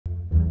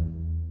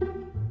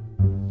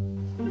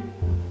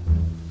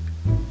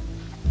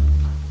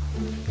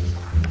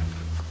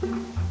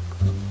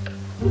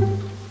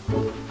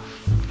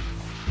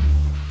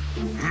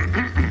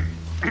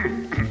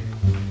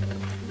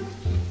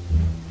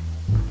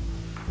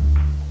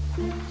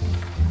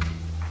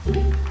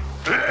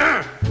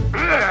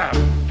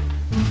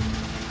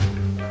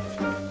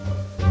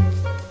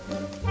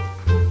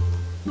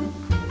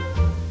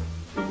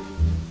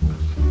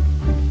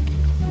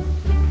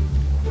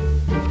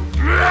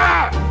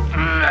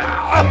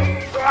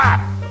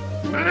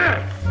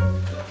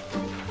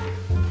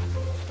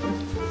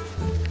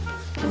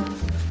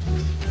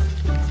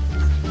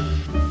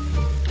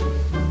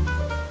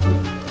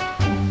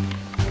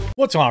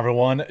What's on,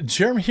 everyone?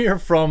 Jeremy here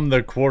from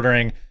The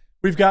Quartering.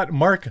 We've got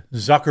Mark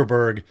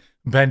Zuckerberg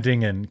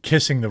bending and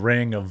kissing the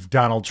ring of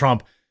Donald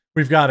Trump.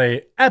 We've got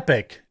a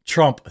epic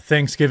Trump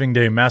Thanksgiving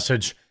Day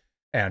message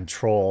and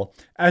troll,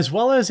 as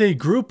well as a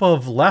group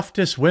of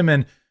leftist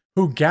women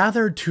who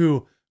gathered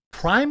to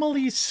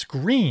primally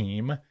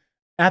scream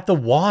at the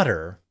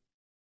water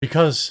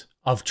because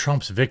of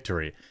Trump's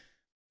victory.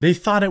 They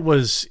thought it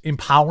was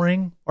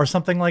empowering or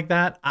something like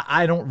that.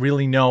 I don't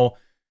really know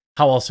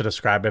how else to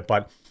describe it,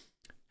 but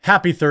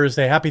happy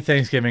Thursday, happy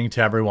Thanksgiving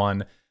to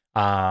everyone.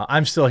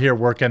 I'm still here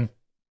working.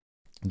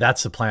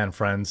 That's the plan,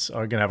 friends.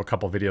 I'm going to have a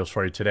couple videos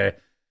for you today.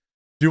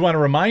 Do want to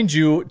remind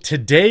you,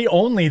 today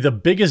only, the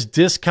biggest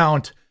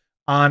discount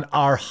on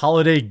our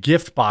holiday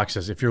gift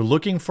boxes. If you're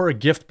looking for a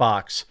gift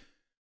box,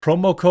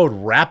 promo code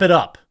Wrap It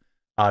Up,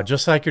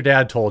 just like your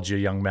dad told you,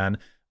 young men.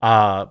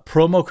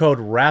 Promo code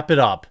Wrap It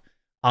Up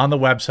on the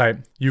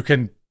website. You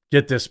can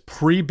get this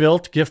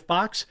pre-built gift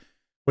box,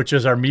 which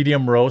is our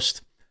medium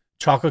roast,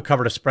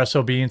 chocolate-covered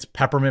espresso beans,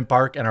 peppermint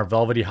bark, and our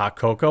velvety hot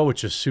cocoa,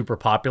 which is super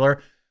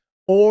popular.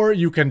 Or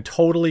you can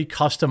totally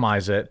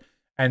customize it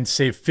and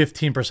save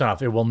 15%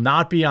 off. It will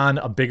not be on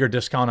a bigger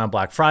discount on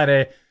Black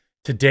Friday.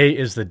 Today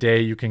is the day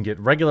you can get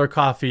regular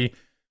coffee,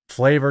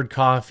 flavored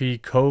coffee,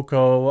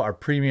 cocoa, our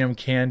premium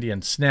candy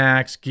and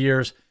snacks,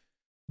 gears.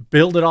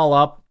 Build it all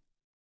up.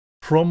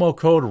 Promo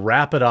code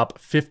Wrap It Up,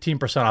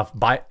 15%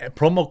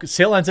 off.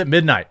 Sale ends at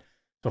midnight.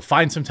 So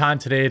find some time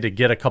today to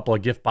get a couple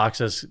of gift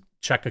boxes.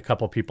 Check a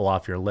couple people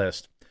off your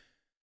list.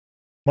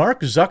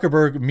 Mark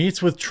Zuckerberg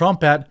meets with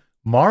Trump at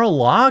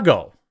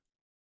Mar-a-Lago.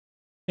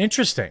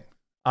 Interesting.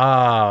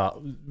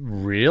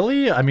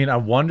 Really? I mean, I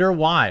wonder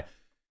why.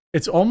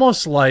 It's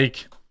almost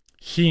like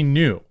he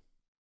knew.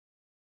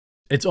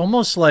 It's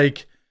almost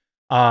like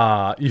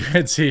you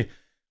could see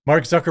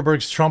Mark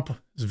Zuckerberg's Trump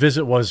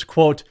visit was,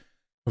 quote,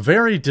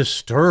 very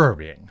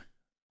disturbing.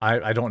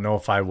 I don't know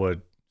if I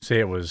would say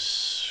it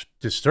was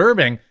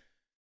disturbing.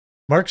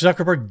 Mark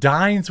Zuckerberg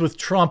dines with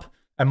Trump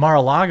at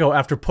Mar-a-Lago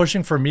after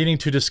pushing for a meeting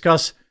to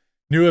discuss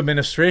new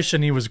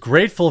administration. He was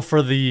grateful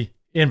for the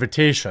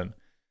invitation.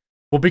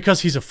 Well,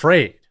 because he's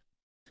afraid.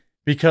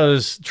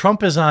 Because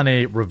Trump is on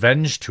a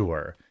revenge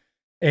tour.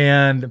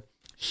 And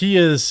he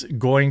is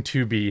going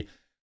to be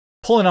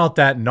pulling out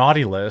that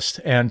naughty list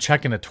and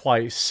checking it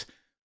twice.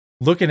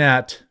 Looking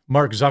at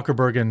Mark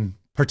Zuckerberg in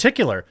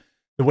particular,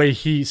 the way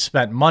he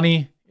spent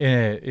money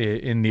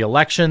in the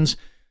elections,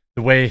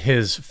 the way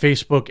his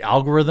Facebook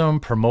algorithm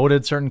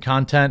promoted certain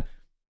content,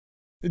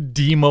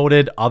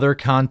 demoted other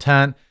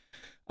content.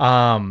 He's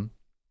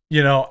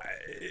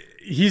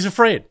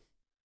afraid.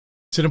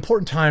 It's an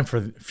important time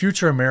for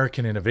future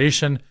American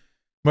innovation.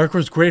 Mark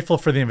was grateful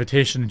for the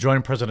invitation to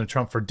join President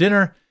Trump for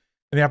dinner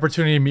and the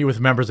opportunity to meet with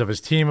members of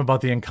his team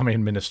about the incoming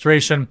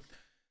administration,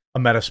 a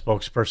Meta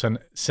spokesperson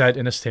said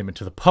in a statement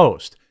to the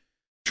Post.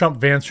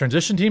 Trump-Vance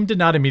transition team did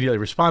not immediately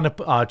respond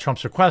to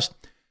Trump's request.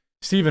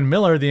 Stephen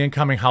Miller, the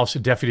incoming House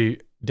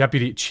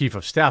Deputy Chief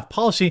of Staff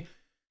Policy,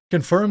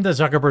 confirmed that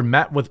Zuckerberg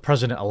met with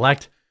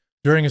President-elect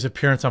during his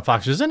appearance on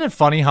Fox. Isn't it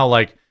funny how,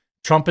 like,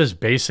 Trump is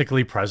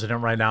basically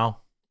president right now?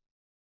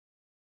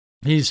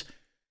 He's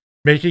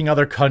making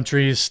other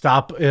countries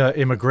stop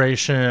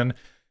immigration.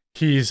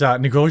 He's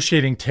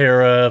negotiating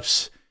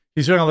tariffs.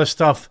 He's doing all this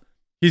stuff.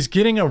 He's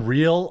getting a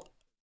real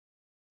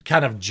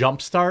kind of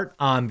jump start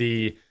on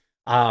the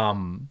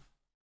on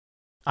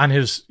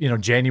his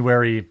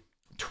January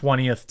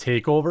 20th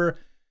takeover.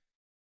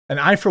 And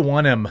I, for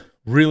one, am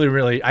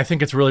I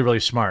think it's really, really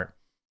smart.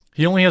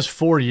 He only has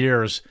 4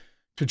 years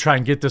to try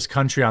and get this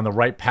country on the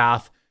right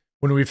path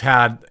when we've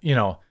had,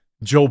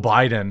 Joe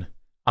Biden,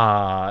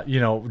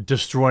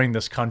 destroying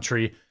this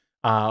country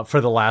for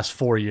the last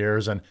 4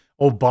 years and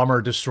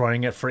Obama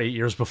destroying it for 8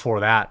 years before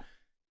that.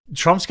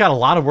 Trump's got a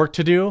lot of work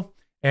to do.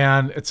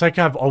 And it's like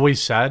I've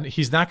always said,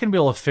 he's not going to be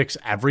able to fix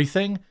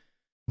everything,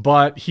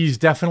 but he's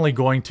definitely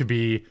going to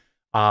be,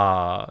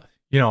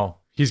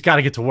 he's got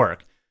to get to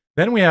work.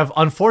 Then we have,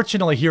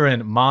 unfortunately, here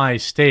in my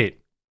state,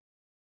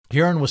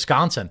 here in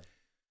Wisconsin,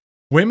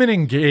 women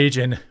engage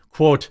in,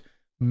 quote,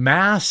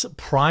 mass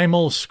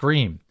primal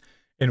scream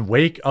in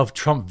wake of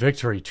Trump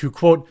victory to,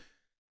 quote,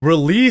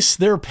 release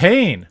their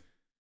pain.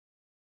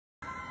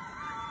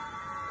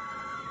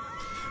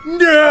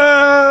 No!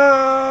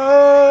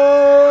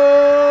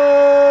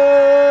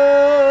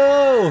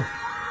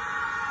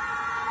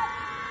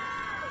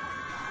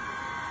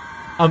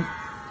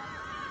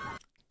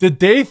 Did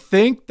they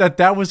think that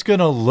that was going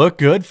to look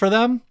good for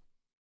them?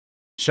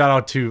 Shout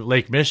out to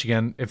Lake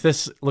Michigan. If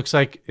this looks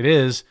like it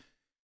is,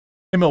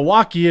 in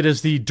Milwaukee, it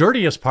is the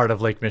dirtiest part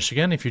of Lake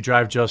Michigan. If you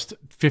drive just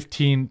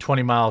 15,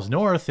 20 miles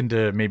north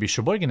into maybe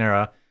Sheboygan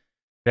area,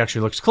 it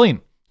actually looks clean.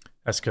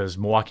 That's because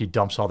Milwaukee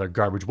dumps all their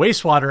garbage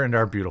wastewater into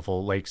our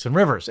beautiful lakes and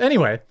rivers.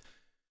 Anyway,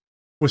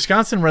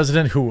 Wisconsin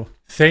resident who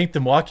thanked the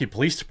Milwaukee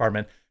Police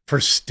Department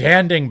for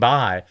standing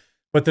by,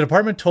 but the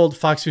department told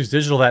Fox News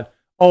Digital that,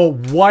 oh,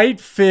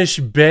 Whitefish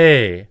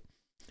Bay.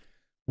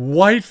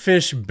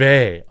 Whitefish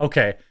Bay.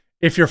 Okay,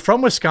 if you're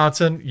from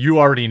Wisconsin, you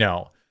already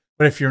know.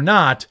 But if you're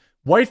not,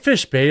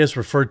 Whitefish Bay is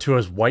referred to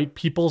as White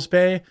People's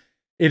Bay.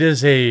 It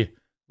is a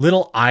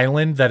little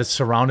island that is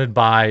surrounded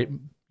by,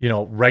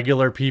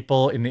 regular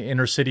people in the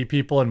inner city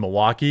people in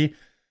Milwaukee,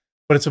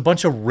 but it's a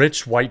bunch of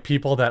rich white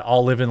people that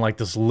all live in like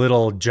this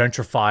little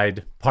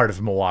gentrified part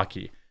of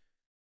Milwaukee.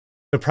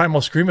 The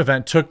Primal Scream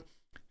event took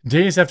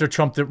days after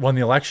Trump won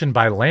the election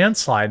by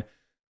landslide.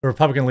 The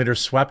Republican leader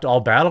swept all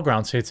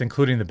battleground states,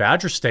 including the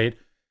Badger State.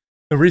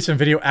 The recent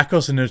video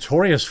echoes the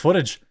notorious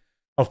footage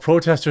of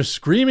protesters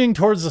screaming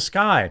towards the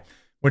sky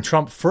when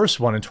Trump first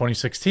won in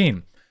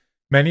 2016.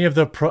 Many of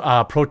the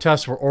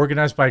protests were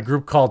organized by a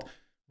group called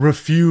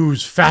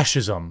Refuse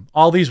Fascism.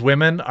 All these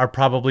women are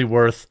probably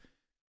worth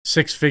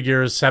 6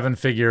 figures, 7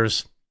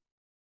 figures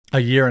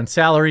a year in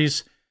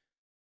salaries,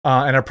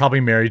 and are probably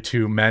married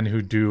to men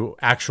who do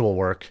actual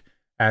work.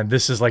 And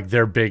this is like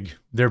their big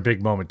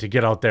moment to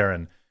get out there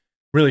and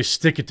really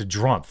stick it to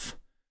Trump.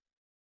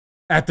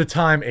 At the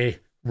time, a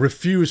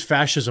Refuse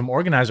Fascism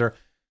organizer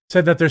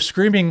said that their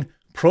screaming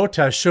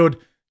protest showed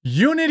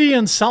unity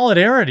and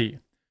solidarity.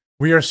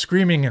 We are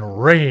screaming in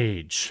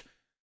rage.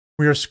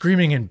 We are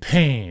screaming in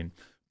pain,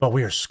 but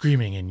we are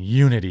screaming in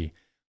unity.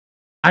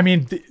 I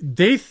mean,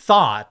 they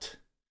thought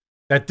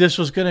that this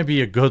was going to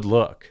be a good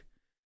look.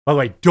 By the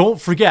way,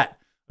 don't forget,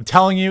 I'm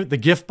telling you, the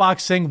gift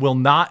box thing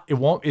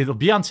it'll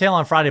be on sale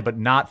on Friday, but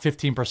not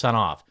 15%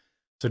 off.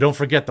 So don't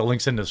forget, the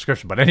link's in the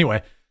description. But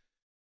anyway,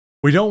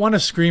 we don't want to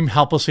scream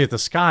helplessly at the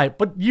sky,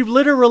 but you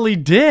literally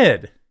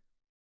did.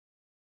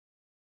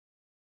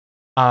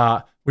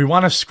 We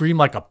want to scream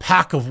like a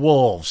pack of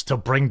wolves to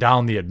bring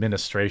down the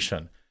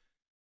administration.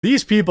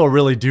 These people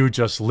really do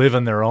just live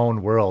in their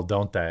own world,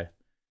 don't they?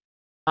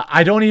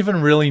 I don't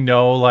even really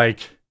know,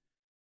 like,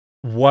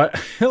 what,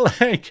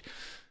 like,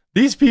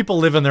 these people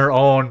live in their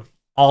own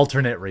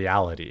alternate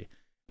reality.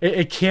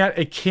 It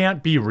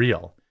can't be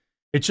real.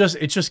 It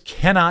just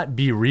cannot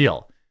be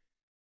real.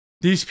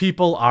 These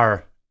people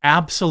are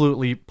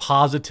absolutely,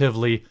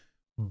 positively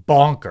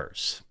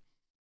bonkers.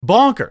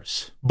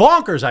 Bonkers.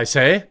 Bonkers, I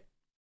say.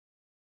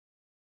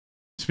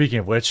 Speaking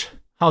of which,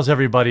 how's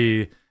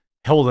everybody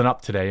holding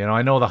up today?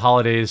 I know the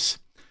holidays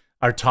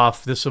are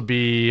tough. This will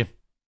be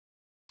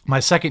my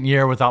second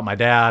year without my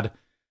dad.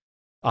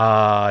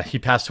 He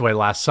passed away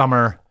last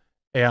summer,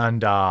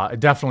 and it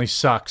definitely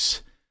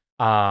sucks.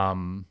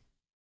 But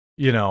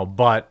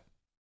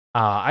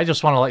I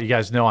just want to let you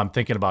guys know I'm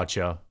thinking about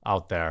you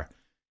out there.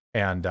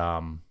 And,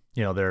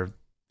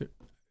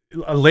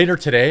 later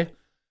today,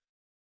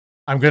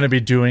 I'm going to be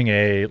doing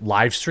a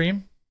live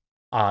stream.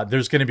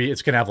 It's going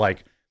to have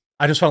like,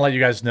 I just want to let you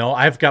guys know,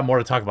 I've got more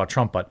to talk about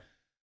Trump, but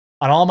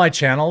on all my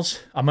channels,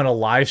 I'm going to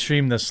live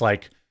stream this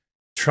like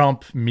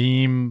Trump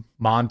meme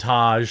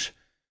montage,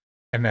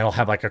 and it'll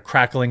have like a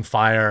crackling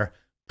fire.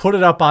 Put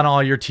it up on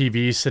all your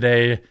TVs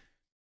today.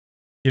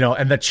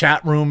 And the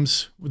chat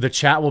rooms, the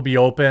chat will be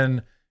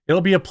open.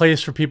 It'll be a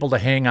place for people to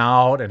hang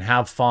out and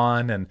have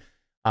fun.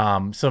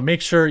 And so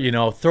make sure,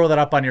 throw that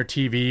up on your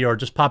TV or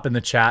just pop in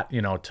the chat,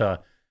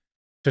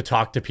 to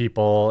talk to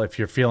people if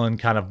you're feeling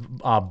kind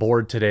of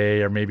bored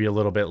today or maybe a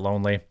little bit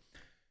lonely.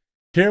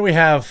 Here we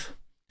have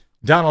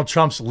Donald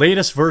Trump's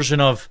latest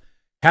version of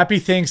Happy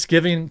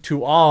Thanksgiving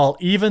to all,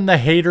 even the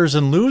haters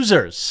and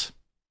losers.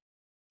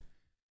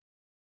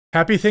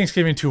 Happy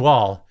Thanksgiving to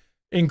all,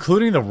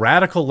 including the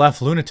radical left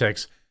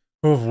lunatics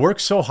who have worked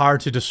so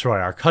hard to destroy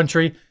our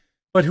country,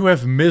 but who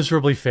have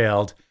miserably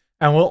failed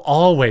and will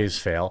always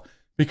fail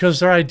because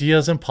their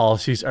ideas and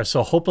policies are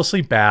so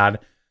hopelessly bad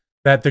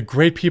that the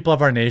great people of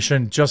our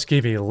nation just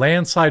gave a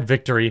landslide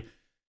victory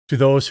to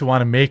those who want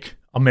to make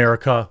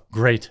America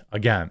great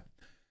again.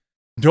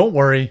 Don't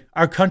worry,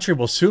 our country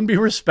will soon be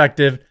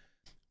respected,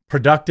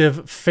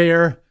 productive,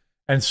 fair,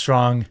 and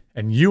strong,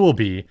 and you will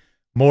be,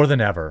 more than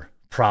ever,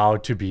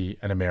 proud to be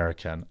an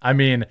American. I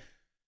mean,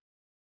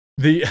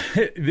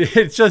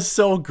 it's just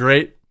so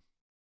great.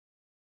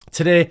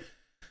 Today,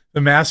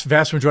 the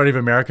vast majority of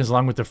Americans,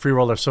 along with the free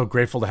world, are so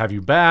grateful to have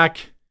you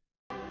back.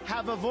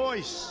 Have a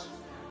voice.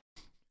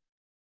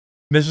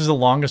 This is the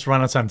longest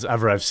renaissance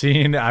ever I've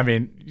seen. I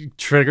mean,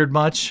 triggered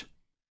much.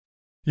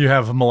 You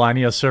have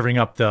Melania serving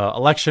up the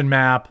election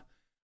map.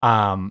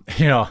 I'll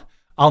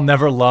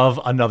never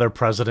love another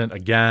president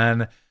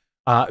again.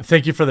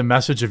 Thank you for the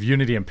message of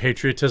unity and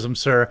patriotism,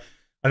 sir.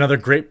 Another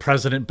great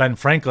president, Ben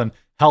Franklin,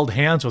 held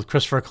hands with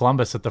Christopher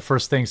Columbus at the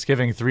first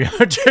Thanksgiving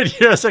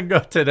 300 years ago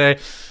today.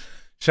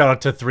 Shout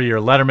out to 3-year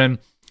Letterman.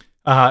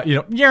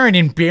 You're an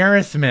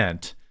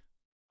embarrassment.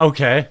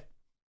 Okay.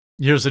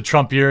 Here's the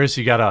Trump years.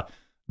 You got a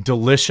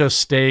delicious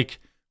steak.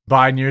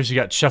 Biden years, you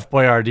got Chef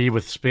Boyardee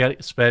with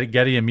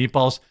spaghetti and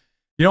meatballs.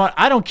 You know what?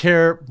 I don't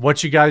care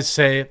what you guys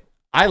say.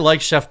 I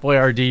like Chef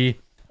Boyardee.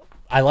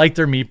 I like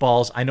their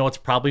meatballs. I know it's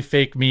probably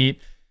fake meat,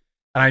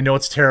 and I know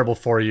it's terrible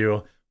for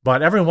you,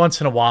 but every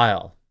once in a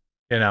while,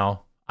 I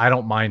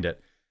don't mind it.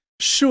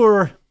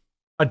 Sure,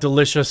 a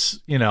delicious,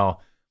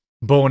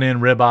 bone-in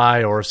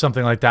ribeye or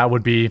something like that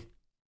would be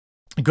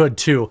good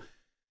too.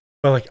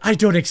 But like, I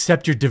don't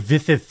accept your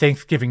divisive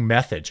Thanksgiving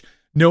message.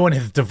 No one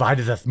has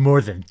divided us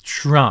more than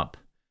Trump.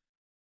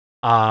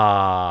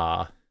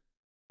 What?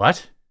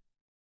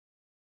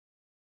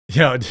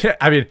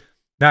 I mean,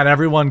 Not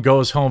everyone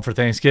goes home for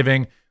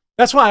Thanksgiving.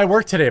 That's why I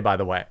work today, by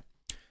the way.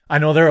 I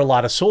know there are a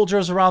lot of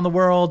soldiers around the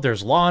world.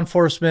 There's law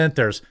enforcement.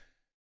 There's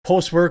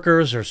post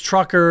workers. There's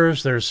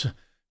truckers. There's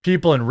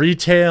people in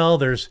retail.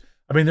 There's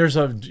millions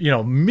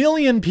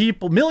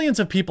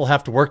of people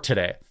have to work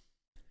today.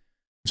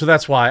 So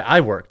that's why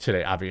I work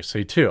today,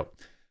 obviously, too.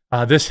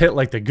 This hit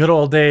like the good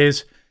old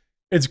days.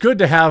 It's good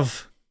to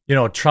have,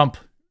 Trump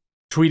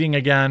tweeting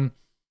again.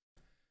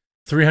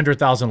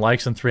 300,000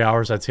 likes in 3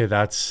 hours. I'd say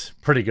that's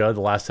pretty good.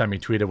 The last time he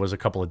tweeted was a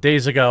couple of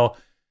days ago,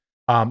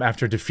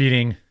 after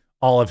defeating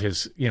all of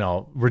his,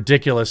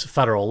 ridiculous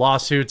federal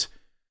lawsuits.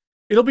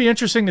 It'll be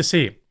interesting to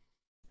see.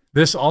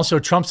 This also,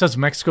 Trump says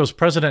Mexico's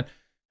president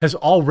has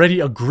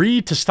already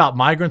agreed to stop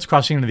migrants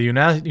crossing into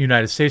the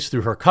United States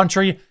through her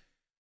country.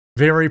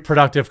 Very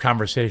productive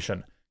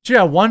conversation. Gee,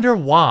 I wonder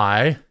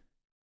why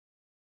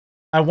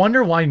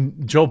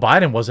Joe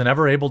Biden wasn't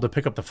ever able to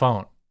pick up the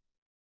phone.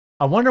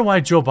 I wonder why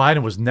Joe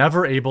Biden was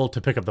never able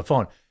to pick up the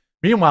phone.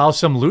 Meanwhile,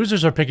 some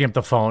losers are picking up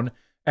the phone,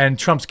 and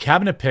Trump's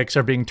cabinet picks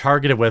are being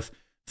targeted with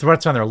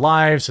threats on their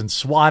lives and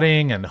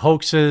swatting and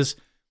hoaxes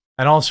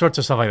and all sorts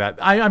of stuff like that.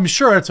 I'm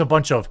sure it's a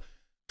bunch of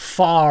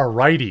far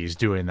righties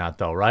doing that,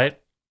 though, right?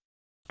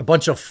 A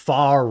bunch of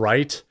far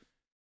right.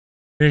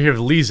 You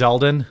have Lee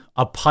Zeldin,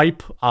 a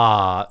pipe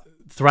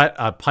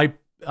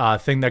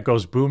thing that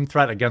goes boom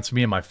threat against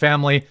me and my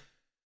family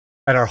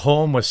at our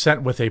home was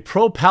sent with a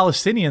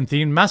pro-Palestinian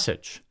themed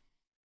message.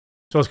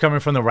 So it's coming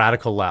from the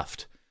radical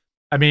left.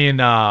 I mean,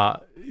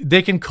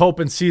 they can cope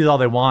and see all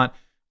they want.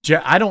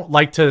 I don't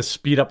like to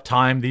speed up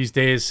time these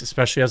days,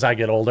 especially as I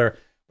get older,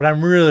 but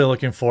I'm really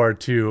looking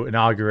forward to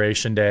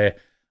Inauguration Day.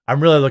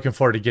 I'm really looking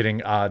forward to getting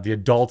the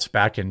adults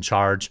back in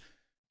charge.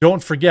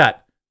 Don't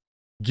forget,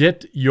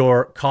 get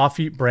your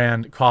coffee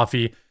brand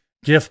coffee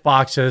gift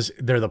boxes.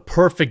 They're the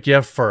perfect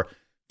gift for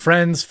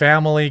friends,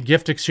 family,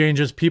 gift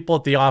exchanges, people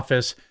at the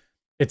office.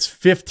 It's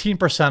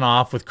 15%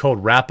 off with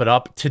code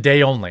WRAPITUP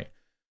today only.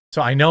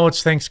 So I know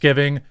it's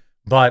Thanksgiving,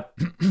 but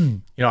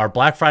our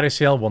Black Friday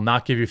sale will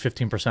not give you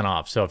 15%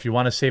 off. So if you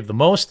want to save the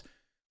most,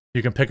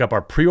 you can pick up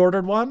our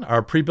pre-ordered one,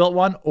 our pre-built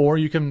one, or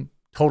you can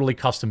totally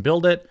custom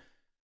build it.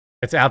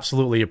 It's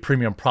absolutely a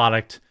premium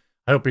product.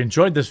 I hope you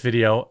enjoyed this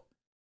video.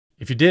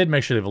 If you did,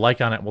 make sure to leave a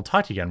like on it. We'll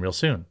talk to you again real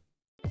soon.